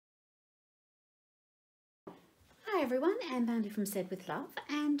Hi everyone, Anne Bundy from Said With Love,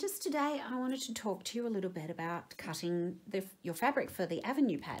 and just today I wanted to talk to you a little bit about cutting your fabric for the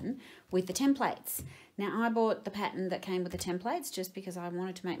Avenue pattern with the templates. Now I bought the pattern that came with the templates just because I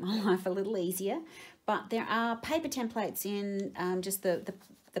wanted to make my life a little easier, but there are paper templates in just the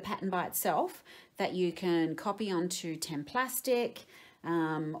pattern by itself that you can copy onto Templastic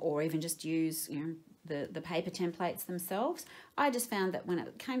or even just use, the paper templates themselves. I just found that when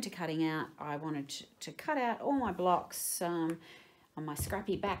it came to cutting out, I wanted to cut out all my blocks on my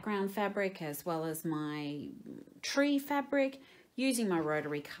scrappy background fabric as well as my tree fabric using my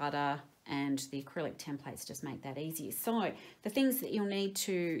rotary cutter, and the acrylic templates just make that easier. So the things that you'll need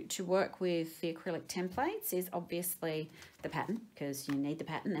to work with the acrylic templates is obviously the pattern, because you need the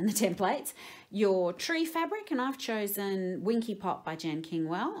pattern and the templates, your tree fabric, and I've chosen Winky Pot by Jen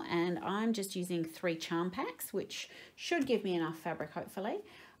Kingwell, and I'm just using 3 charm packs, which should give me enough fabric hopefully.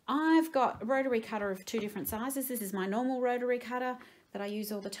 I've got a rotary cutter of 2 different sizes. This is my normal rotary cutter that I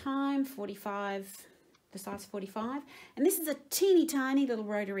use all the time, the size 45, and this is a teeny tiny little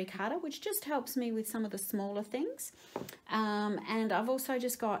rotary cutter which just helps me with some of the smaller things, and I've also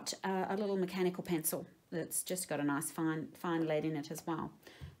just got a little mechanical pencil that's just got a nice fine lead in it as well.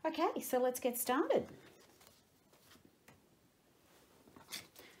 Okay, so let's get started.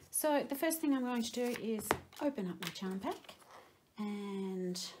 So the first thing I'm going to do is open up my charm pack,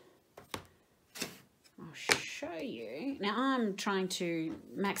 and I'll show you. Now I'm trying to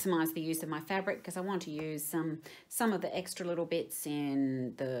maximize the use of my fabric because I want to use some of the extra little bits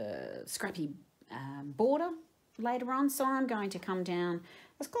in the scrappy border later on. So I'm going to come down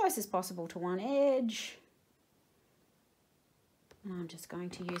as close as possible to one edge. And I'm just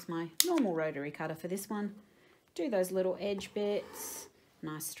going to use my normal rotary cutter for this one. Do those little edge bits,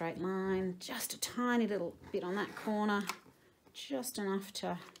 nice straight line, just a tiny little bit on that corner, just enough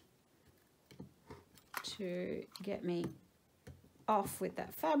to get me off with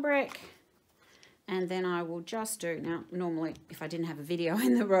that fabric. And then I will just do, now normally if I didn't have a video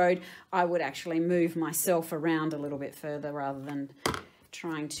in the road, I would actually move myself around a little bit further rather than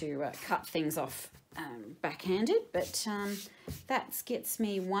trying to cut things off backhanded, but that gets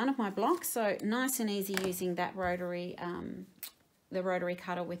me one of my blocks, so nice and easy using that rotary, the rotary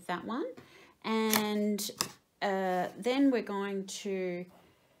cutter with that one. And then we're going to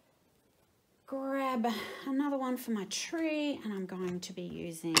grab another one for my tree, and I'm going to be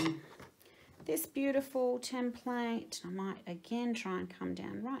using this beautiful template. I might again try and come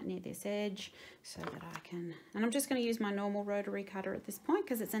down right near this edge so that I can, and I'm just going to use my normal rotary cutter at this point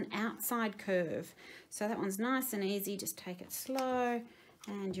because it's an outside curve, so that one's nice and easy. Just take it slow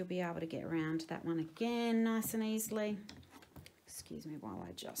and you'll be able to get around that one again nice and easily. Excuse me while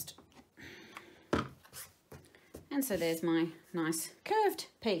I just, and so there's my nice curved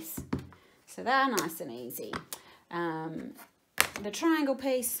piece. So they're nice and easy. The triangle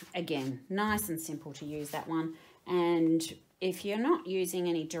piece, again, nice and simple to use that one. And if you're not using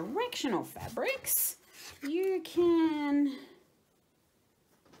any directional fabrics, you can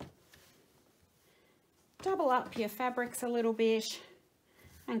double up your fabrics a little bit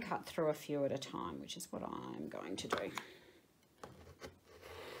and cut through a few at a time, which is what I'm going to do.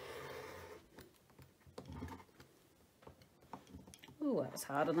 Oh, that was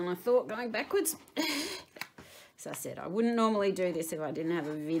harder than I thought going backwards. As I said, I wouldn't normally do this if I didn't have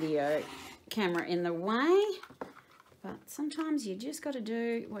a video camera in the way, but sometimes you just got to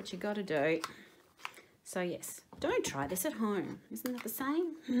do what you got to do. So yes, don't try this at home. Isn't that the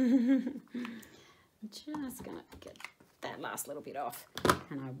same? I'm just going to get that last little bit off,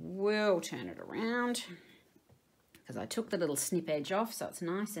 and I will turn it around because I took the little snip edge off, so it's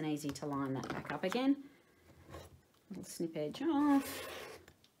nice and easy to line that back up again. Little snip edge off.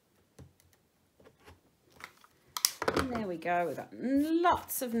 And there we go. We've got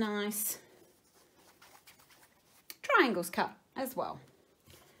lots of nice triangles cut as well.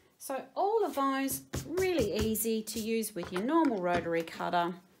 So all of those really easy to use with your normal rotary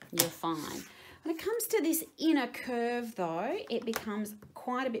cutter. You're fine. When it comes to this inner curve though, it becomes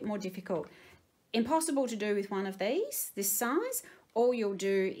quite a bit more difficult. Impossible to do with one of these, this size. All you'll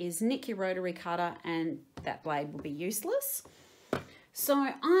do is nick your rotary cutter and that blade will be useless. So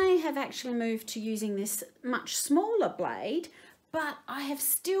I have actually moved to using this much smaller blade, but I have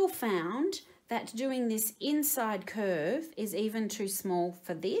still found that doing this inside curve is even too small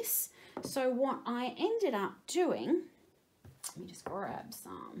for this. So what I ended up doing, let me just grab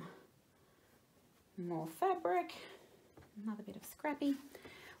some more fabric, another bit of scrappy.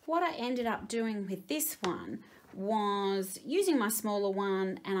 What I ended up doing with this one was using my smaller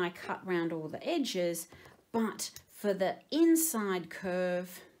one, and I cut round all the edges, but for the inside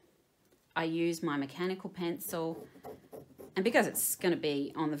curve I use my mechanical pencil, and because it's going to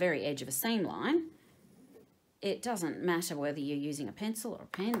be on the very edge of a seam line, it doesn't matter whether you're using a pencil or a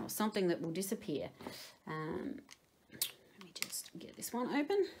pen or something that will disappear. Let me just get this one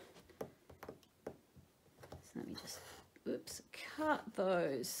open. So let me just, oops, cut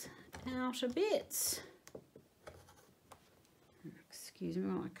those outer bits. Excuse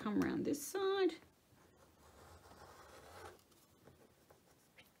me while I come around this side.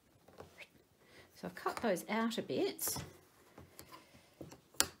 So I've cut those outer bits.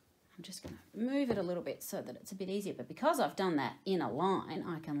 I'm just going to move it a little bit so that it's a bit easier. But because I've done that inner line,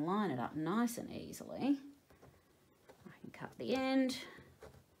 I can line it up nice and easily. I can cut the end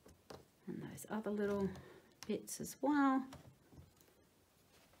and those other little bits as well.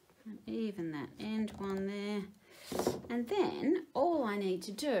 And even that end one there. And then all I need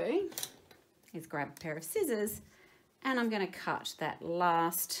to do is grab a pair of scissors, and I'm going to cut that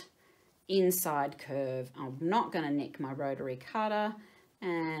last inside curve. I'm not going to nick my rotary cutter,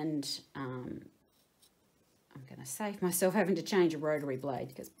 and I'm going to save myself having to change a rotary blade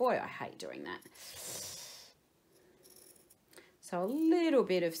because, boy, I hate doing that. So a little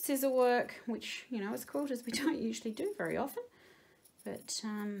bit of scissor work, which, you know, as quilters we don't usually do very often, but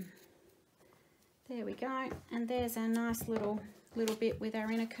there we go. And there's our nice little bit with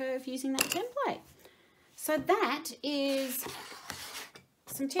our inner curve using that template. So that is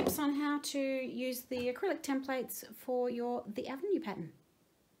some tips on how to use the acrylic templates for the Avenue pattern.